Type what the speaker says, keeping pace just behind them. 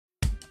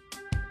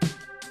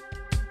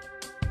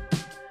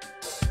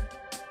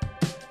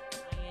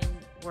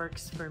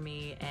works for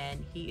me,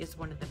 and he is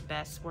one of the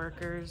best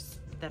workers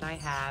that I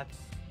have.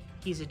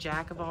 He's a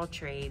jack of all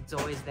trades,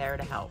 always there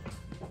to help.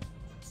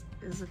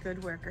 Is a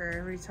good worker.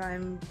 Every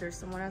time there's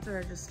someone at the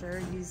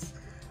register, he's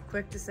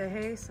quick to say,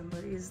 hey,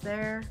 somebody's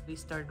there. We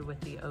started with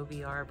the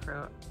OBR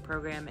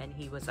program, and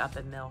he was up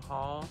in Mill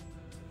Hall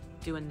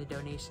doing the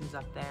donations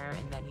up there,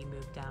 and then he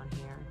moved down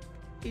here.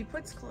 He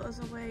puts clothes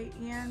away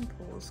and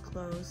pulls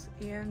clothes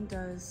and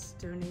does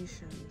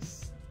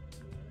donations.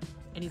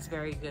 And he's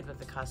very good with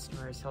the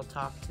customers. He'll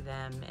talk to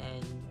them,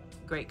 and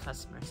great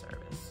customer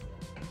service.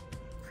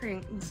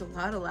 Brings a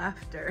lot of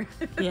laughter.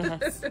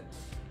 Yes.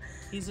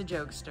 He's a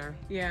jokester.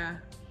 Yeah.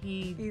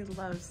 He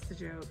loves the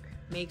joke.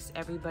 Makes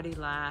everybody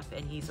laugh,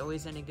 and he's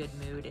always in a good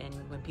mood, and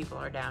when people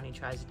are down, he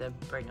tries to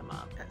bring them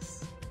up.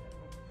 Yes.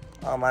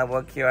 I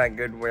work here at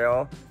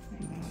Goodwill.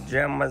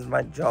 Jim was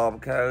my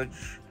job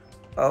coach.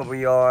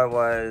 OBR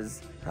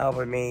was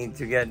helping me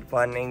to get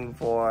funding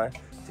to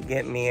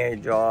get me a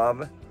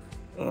job.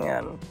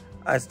 And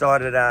I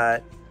started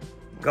at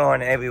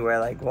going everywhere,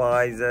 like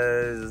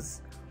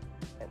Wise's,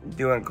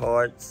 doing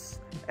carts,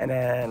 and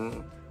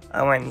then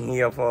I went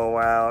here for a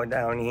while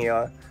down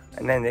here,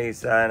 and then they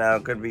said I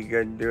could be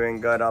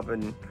doing good up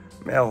in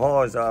Mill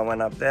Hall, so I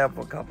went up there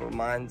for a couple of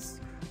months,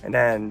 and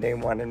then they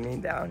wanted me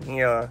down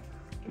here.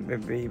 It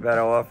would be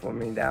better off for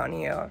me down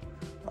here.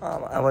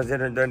 I was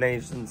at a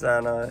donation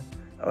center.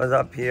 I was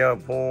up here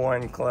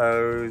pulling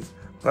clothes,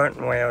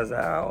 putting wares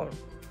out,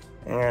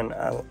 and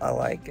I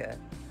like it.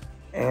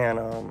 And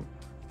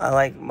I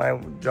like my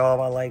job,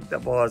 I like the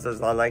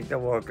bosses, I like the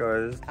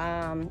workers.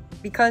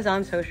 Because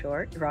I'm so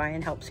short,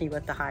 Ryan helps me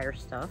with the higher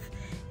stuff.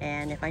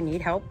 And if I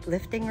need help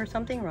lifting or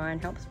something, Ryan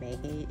helps me.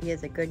 He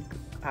is a good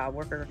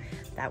worker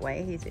that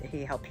way.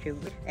 He helps you.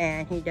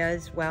 And he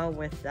does well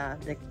with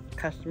the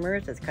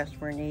customers. If the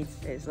customer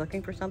is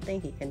looking for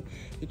something,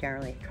 he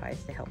generally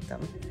tries to help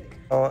them.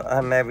 Oh,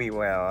 I'm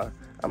everywhere.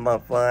 I'm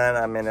up front,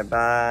 I'm in the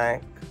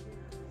back.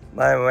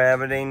 But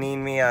wherever they need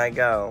me, I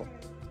go.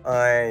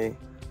 I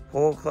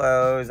pull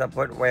clothes, I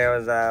put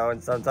wares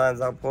out.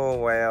 Sometimes I pull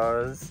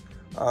wares.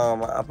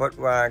 I put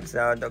racks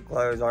out, the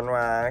clothes on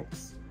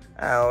racks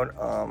out.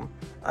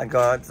 I go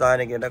outside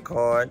and get the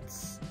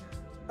carts.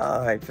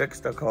 I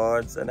fix the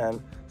carts, and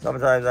then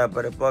sometimes I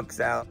put the books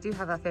out. Do you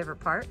have a favorite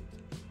part?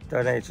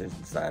 Donation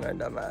center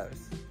the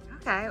most.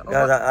 Okay.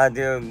 Because I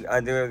do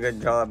a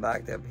good job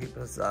back there,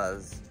 people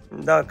says.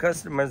 The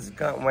customers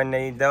come, when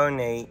they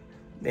donate,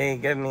 they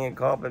give me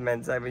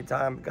compliments every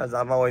time because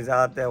I'm always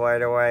out there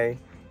right away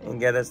and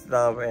get the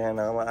stuff, and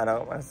I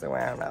don't mess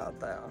around out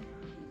there.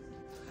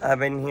 I've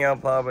been here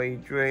probably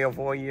 3 or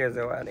 4 years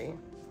already.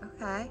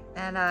 Okay.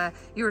 And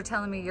you were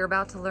telling me you're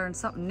about to learn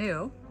something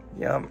new.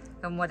 Yep.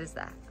 And what is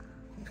that?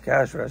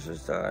 Cash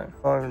register.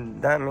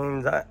 That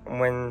means that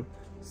when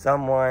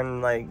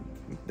someone like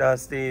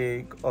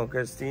Dusty or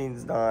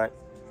Christine's not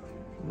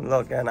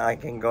looking, I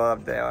can go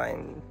up there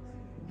and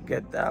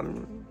get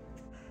them.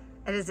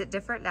 And is it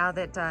different now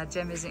that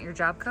Jim isn't your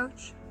job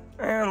coach?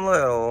 And a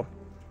little.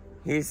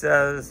 He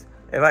says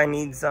if I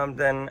need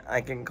something,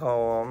 I can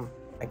call him.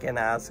 I can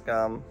ask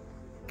him,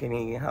 can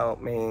he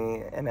help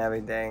me and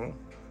everything.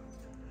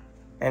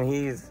 And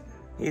he's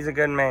a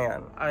good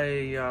man.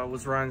 I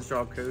was Ryan's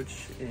job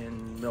coach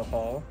in Mill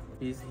Hall.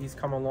 He's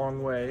come a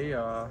long way.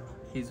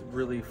 He's a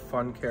really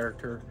fun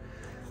character,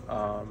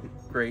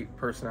 great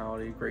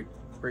personality,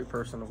 great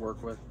person to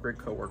work with, great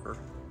coworker.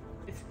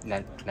 It's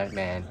not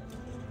man,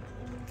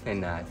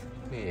 and not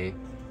me.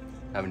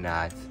 I'm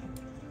not,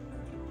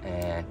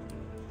 and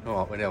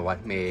no, when they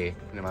watch me,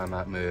 when I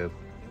might move,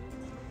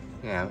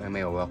 yeah, I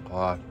may work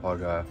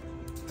harder.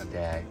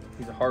 Someday.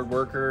 He's a hard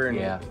worker, and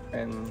yeah,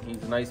 and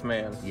he's a nice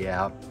man.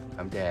 Yeah,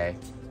 someday.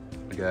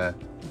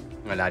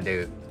 I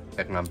do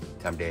pick him up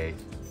some days.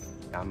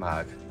 Not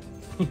much.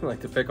 You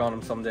like to pick on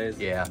him some days?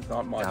 Yeah,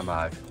 not much. Not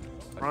much.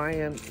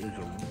 Ryan is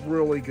a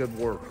really good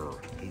worker.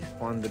 He's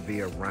fun to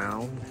be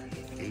around.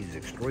 He's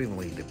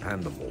extremely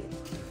dependable.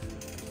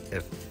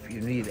 If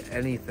you need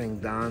anything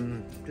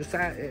done, just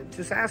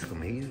ask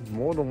him. He's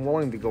more than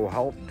willing to go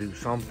help do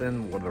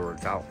something, whether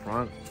it's out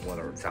front,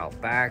 whether it's out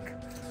back.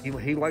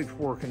 He likes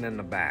working in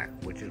the back,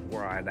 which is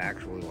where I'd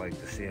actually like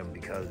to see him,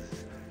 because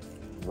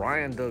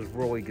Ryan does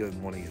really good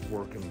when he's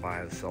working by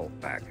himself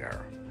back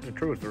there. The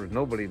truth, there's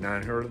nobody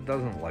down here that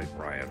doesn't like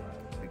Ryan,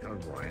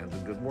 because Ryan's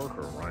a good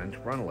worker. Ryan's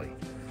friendly.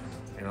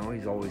 You know,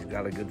 he's always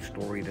got a good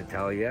story to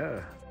tell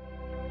you.